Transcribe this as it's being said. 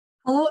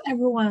Hello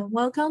everyone,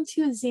 welcome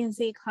to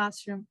ZNC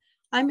Classroom.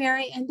 I'm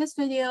Mary. In this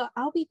video,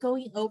 I'll be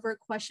going over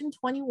question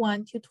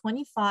 21 to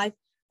 25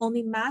 on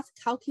the math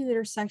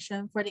calculator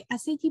section for the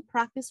SAT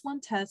Practice 1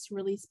 test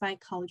released by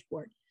College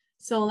Board.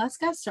 So let's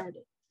get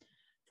started.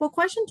 For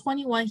question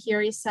 21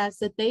 here, it says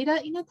the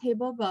data in the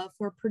table above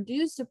were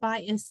produced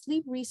by a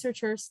sleep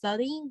researcher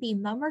studying the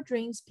number of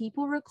dreams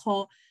people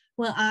recall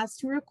when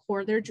asked to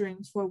record their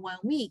dreams for 1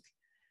 week.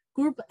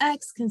 Group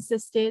X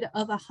consisted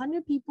of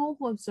 100 people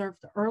who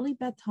observed early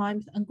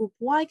bedtimes, and Group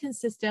Y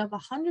consisted of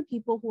 100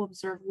 people who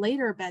observed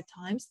later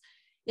bedtimes.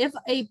 If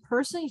a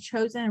person is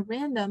chosen at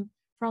random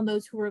from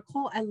those who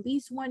recall at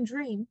least one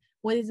dream,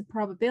 what is the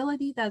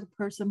probability that the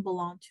person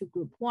belonged to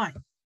Group Y?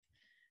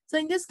 So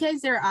in this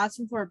case, they're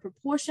asking for a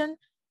proportion,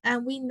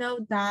 and we know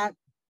that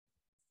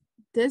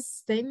this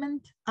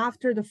statement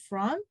after the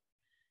from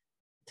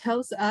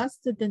tells us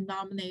the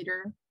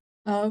denominator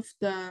of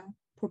the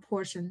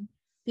proportion,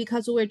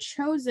 because we're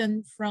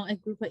chosen from a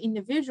group of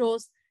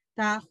individuals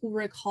who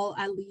recall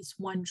at least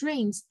one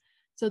dreams.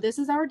 So this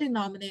is our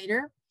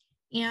denominator.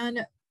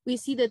 And we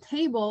see the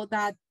table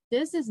that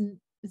this is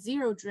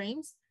 0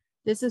 dreams.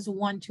 This is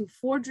 1 to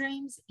 4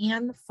 dreams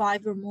and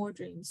 5 or more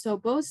dreams. So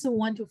both the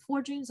 1 to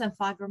 4 dreams and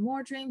 5 or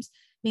more dreams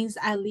means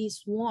at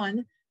least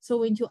 1. So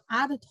we need to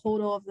add a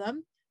total of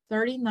them,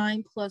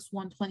 39 plus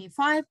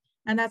 125,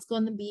 and that's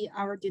going to be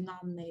our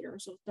denominator.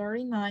 So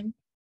 39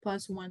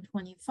 plus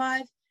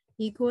 125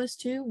 equals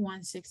to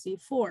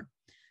 164.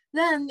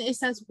 Then it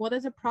says, what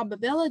is the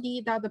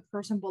probability that the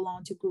person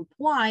belongs to Group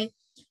Y?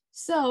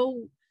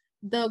 So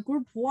the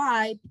Group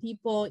Y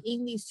people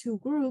in these two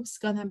groups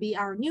gonna be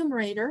our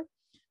numerator,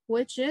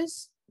 which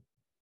is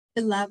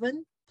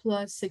 11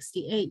 plus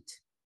 68.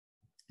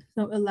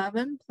 So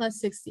 11 plus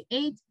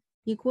 68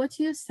 equal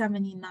to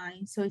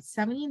 79. So it's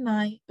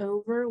 79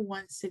 over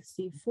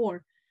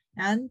 164.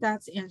 And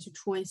that's answer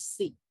choice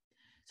C.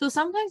 So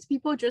sometimes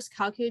people just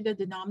calculate the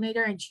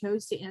denominator and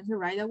chose to answer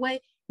right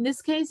away. In this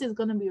case, it's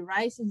going to be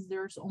right since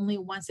there's only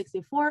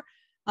 164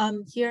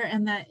 here,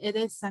 and that it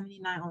is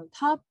 79 on the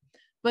top.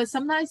 But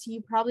sometimes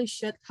you probably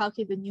should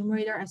calculate the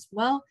numerator as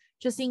well,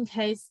 just in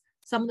case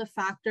some of the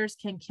factors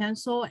can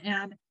cancel.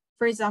 And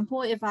for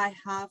example, if I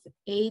have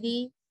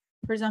 80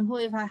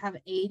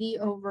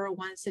 over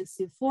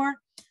 164,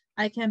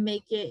 I can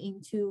make it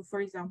into,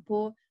 for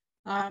example,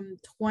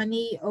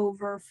 20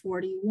 over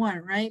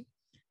 41, right?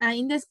 And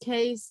in this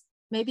case,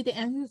 maybe the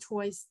answer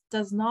choice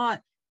does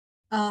not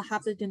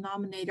have the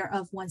denominator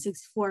of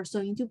 164,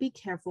 so you need to be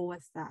careful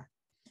with that.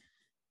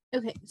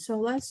 Okay, so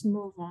let's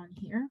move on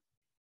here.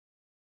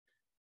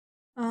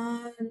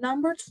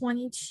 Number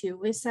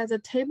 22, it says the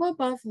table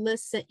above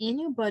lists the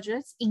annual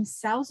budgets in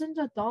thousands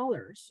of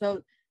dollars.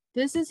 So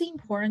this is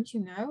important to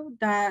know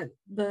that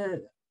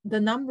the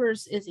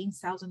numbers is in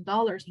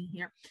 $1,000 in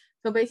here.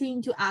 So basically you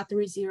need to add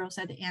 3 zeros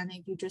at the end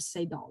and you just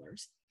say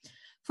dollars.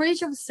 For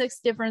each of 6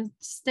 different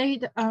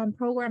state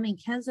programs in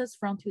Kansas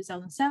from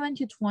 2007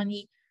 to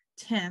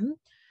 2010,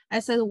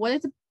 I said,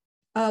 which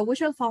of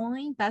the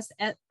following best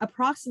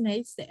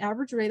approximates the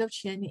average rate of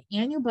change in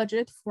annual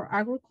budget for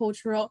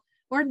agricultural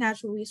or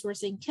natural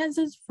resources in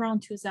Kansas from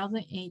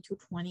 2008 to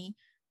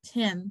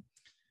 2010?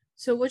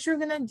 So what you're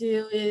gonna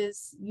do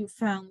is you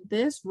found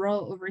this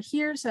row over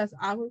here says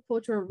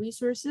agricultural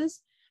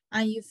resources,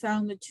 and you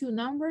found the 2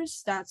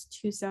 numbers, that's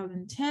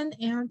 2010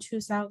 and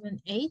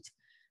 2008.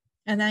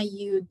 And then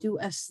you do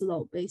a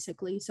slope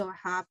basically. So I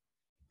have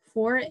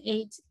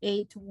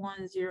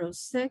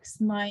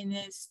 488,106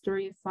 minus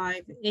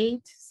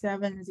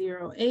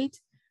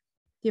 358,708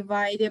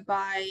 divided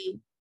by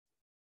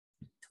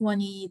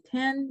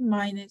 2010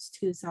 minus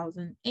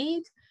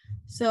 2008.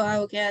 So I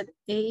will get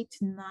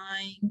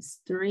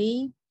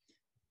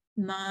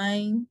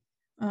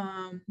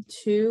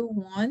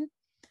 893,921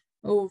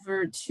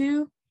 over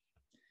 2.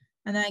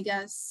 And I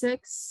get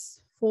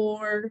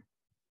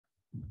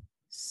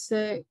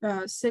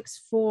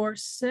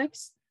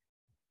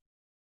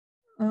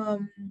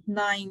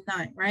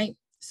 646.99, right?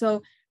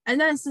 So, and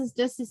then since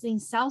this is in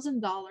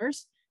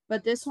 $1,000,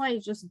 but this one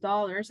is just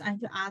dollars, I have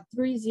to add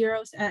 3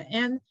 zeros at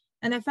end,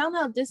 and I found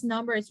out this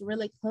number is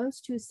really close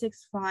to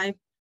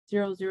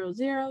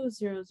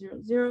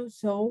 65000,000.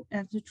 So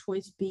answer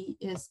choice B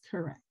is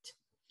correct.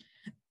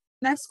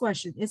 Next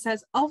question, it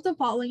says, of the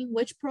following,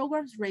 which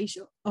program's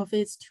ratio of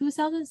its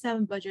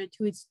 2007 budget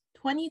to its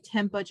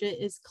 2010 budget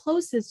is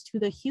closest to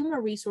the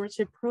human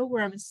resources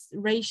program's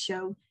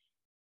ratio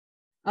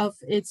of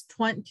its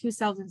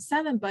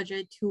 2007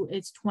 budget to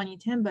its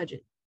 2010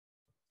 budget?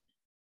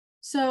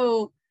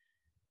 So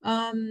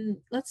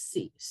let's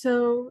see.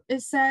 So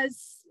it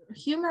says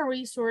human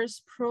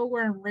resource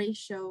program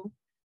ratio,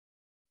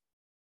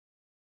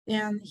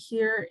 and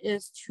here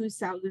is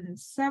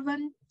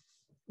 2007,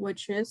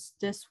 which is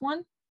this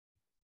one,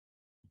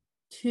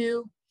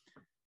 to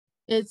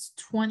its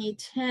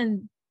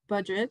 2010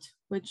 budget,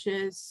 which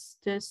is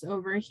this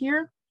over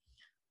here.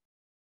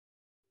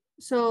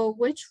 So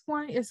which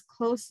one is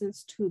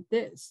closest to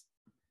this?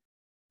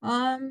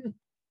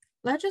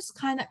 Let's just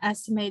kind of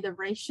estimate the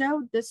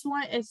ratio. This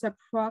one is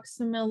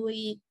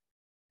approximately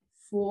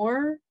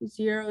 4,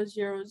 0,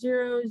 0,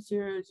 0,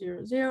 0,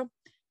 0, 0.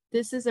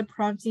 This is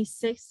approximately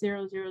 6,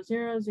 0, 0,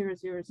 0, 0,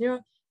 0,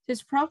 0.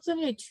 It's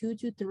approximately a 2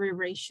 to 3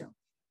 ratio.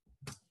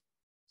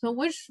 So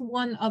which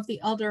one of the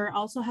other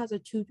also has a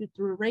 2 to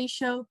 3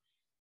 ratio?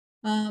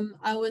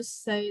 I would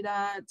say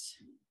that,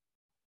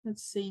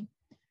 let's see.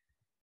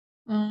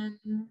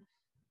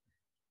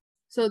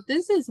 So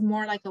this is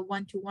more like a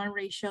 1-to-1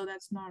 ratio.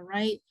 That's not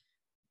right.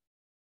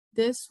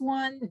 This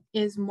one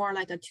is more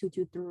like a 2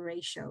 to 3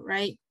 ratio,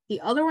 right?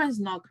 The other one is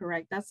not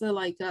correct. That's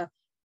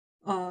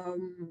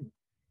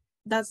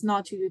that's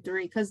not 2 to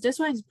 3, because this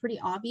one is pretty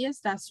obvious.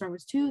 That start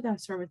with 2,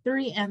 that start with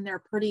 3, and they're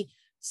pretty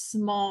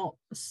small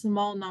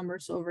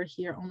numbers over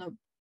here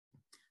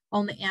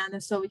on the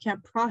end. So we can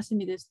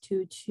approximate this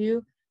 2,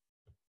 2,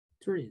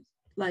 3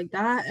 like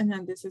that, and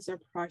then this is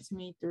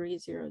approximately 3,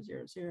 0,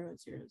 0, 0,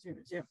 0, 0,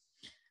 0.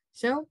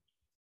 So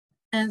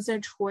answer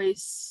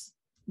choice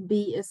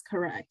B is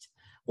correct.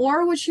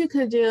 Or what you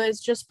could do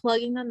is just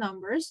plug in the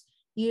numbers.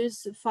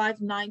 Use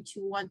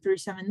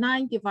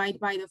 5921379 divided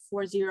by the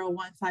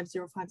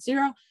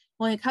 4015050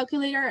 on a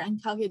calculator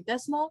and calculate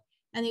decimal,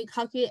 and you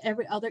calculate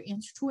every other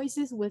answer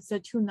choices with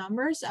the 2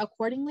 numbers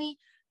accordingly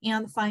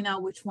and find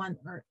out which one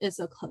is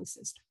the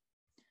closest.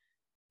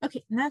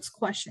 Okay, next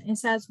question. It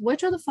says,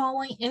 which of the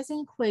following is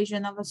an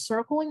equation of a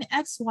circle in the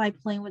XY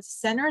plane with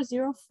center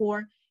 0,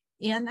 4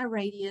 and a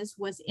radius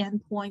with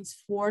endpoints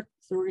 4,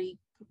 3,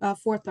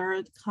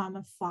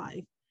 4/3,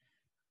 5?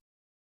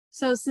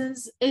 So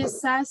since it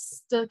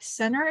says the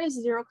center is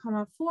 0,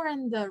 4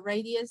 and the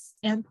radius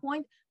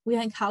endpoint, we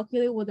can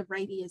calculate what the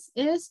radius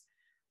is.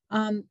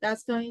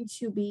 That's going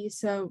to be,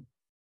 so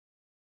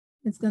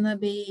it's going to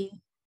be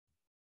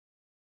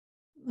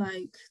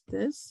like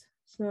this.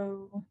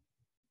 So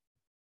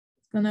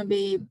it's going to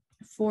be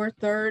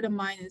 4/3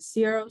 minus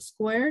 0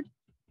 squared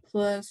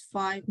plus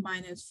 5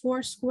 minus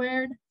 4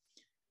 squared,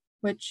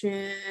 which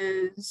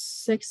is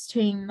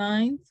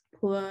 16/9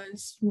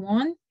 plus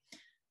 1.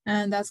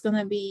 And that's going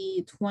to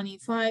be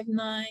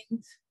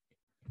 25/9,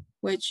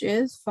 which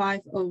is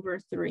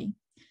 5/3.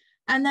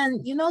 And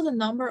then, you know, the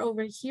number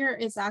over here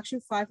is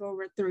actually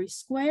 5/3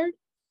 squared.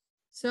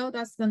 So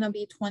that's going to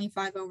be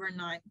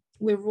 25/9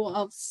 with rule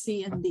of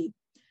C and D.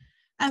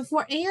 And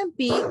for A and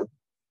B,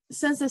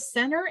 since the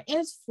center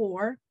is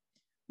 4,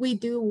 we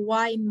do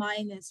y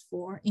minus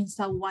 4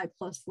 instead of y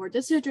plus 4.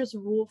 This is just a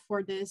rule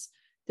for this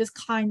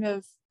kind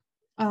of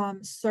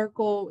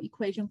circle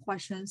equation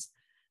questions.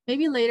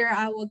 Maybe later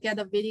I will get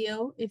a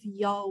video, if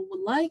y'all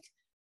would like,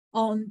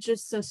 on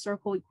just the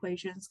circle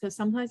equations, because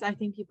sometimes I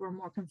think people are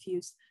more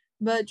confused.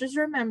 But just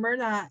remember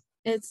that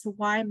it's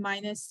y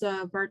minus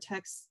the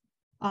vertex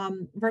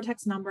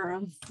number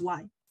of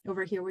y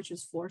over here, which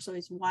is 4. So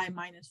it's y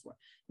minus 4.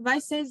 If I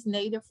say it's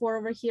 -4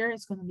 over here,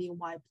 it's going to be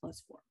y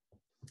plus 4.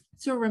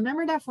 So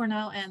remember that for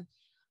now, and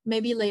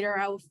maybe later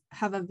I will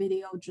have a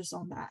video just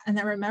on that. And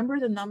then remember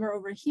the number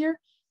over here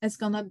is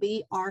going to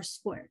be r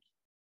squared.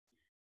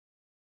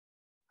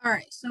 All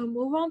right, so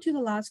move on to the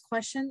last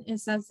question. It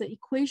says the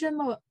equation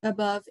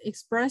above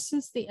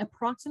expresses the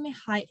approximate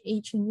height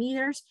h in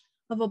meters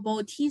of a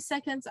ball t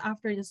seconds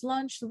after it is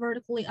launched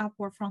vertically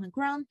upward from the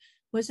ground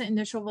with an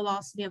initial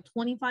velocity of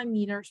 25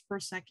 meters per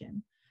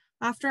second.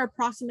 After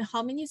approximately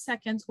how many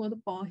seconds will the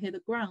ball hit the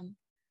ground?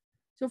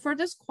 So for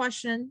this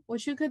question,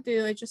 what you could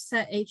do is just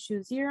set h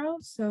to 0.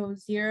 So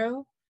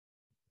 0,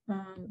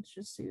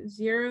 just do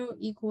 0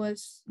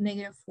 equals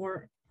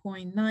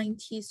 -4.9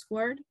 t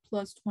squared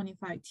plus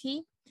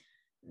 25t.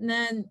 And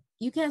then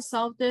you can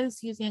solve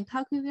this using a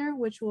calculator,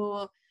 which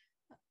will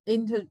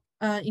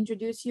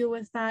introduce you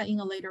with that in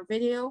a later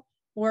video,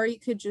 or you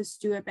could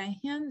just do it by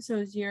hand.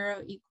 So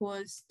 0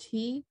 equals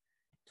t,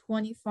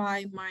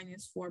 25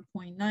 minus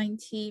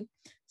 4.9t.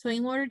 So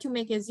in order to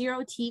make it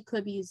 0, t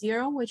could be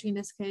 0, which in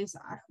this case,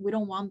 we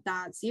don't want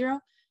that 0.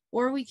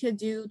 Or we could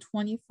do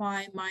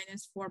 25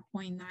 minus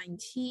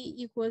 4.9t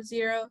equals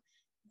 0.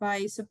 If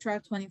I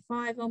subtract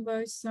 25 on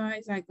both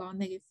sides, I got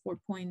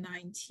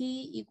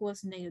 -4.9t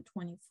equals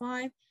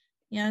 -25,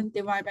 and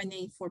divide by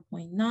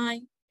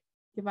 -4.9,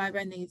 divide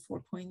by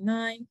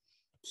 -4.9,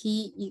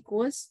 t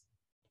equals,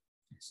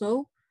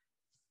 so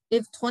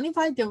if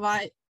 25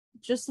 divide,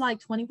 just like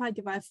 25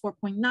 divided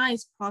 4.9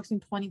 is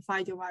approximately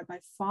 25 divided by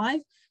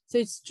 5, so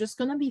it's just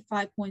gonna be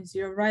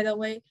 5.0 right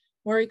away,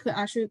 or you could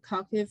actually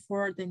calculate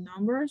for the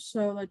number.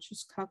 So let's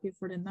just calculate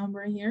for the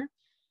number here.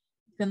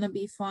 It's gonna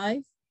be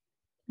 5,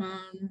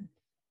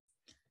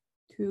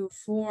 2,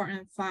 4,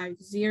 and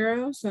 5,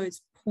 0. So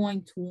it's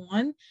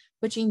 0.1,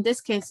 which in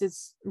this case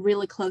is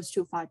really close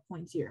to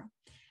 5.0.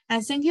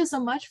 And thank you so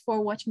much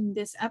for watching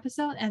this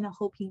episode, and I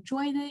hope you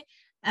enjoyed it.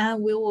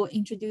 And we will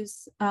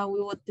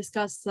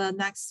discuss the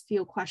next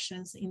few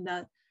questions in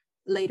the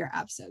later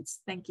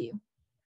episodes. Thank you.